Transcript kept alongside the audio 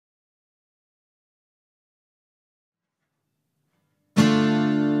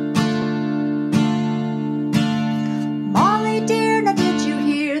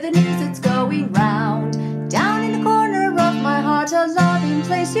hiding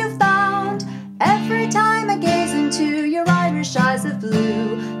place you found. Every time I gaze into your Irish eyes of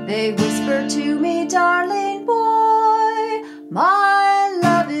blue, they whisper to me, darling boy, my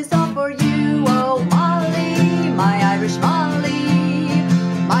love is all for you. Oh, Molly, my Irish Molly,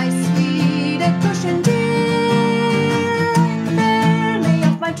 my sweet cushion dear, fairly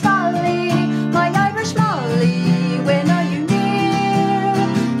off my trolley, my Irish Molly, when are you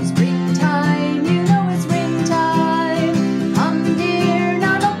near? Springtime, you know it's springtime. Come dear,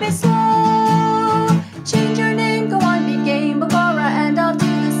 now don't be slow. Change your name, go on, be game, Begorrah, and I'll do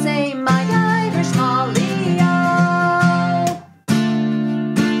the same, my Irish Molly, oh.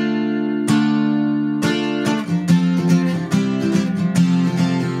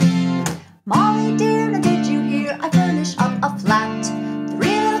 Molly dear, now did you hear? I furnished up a flat, 3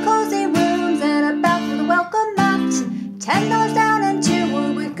 little cozy rooms and a bath with a welcome mat. $10 down and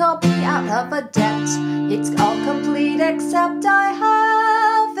 2 week I'll be out of a debt. It's all complete except I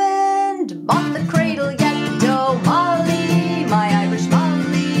haven't bought the cradle yet.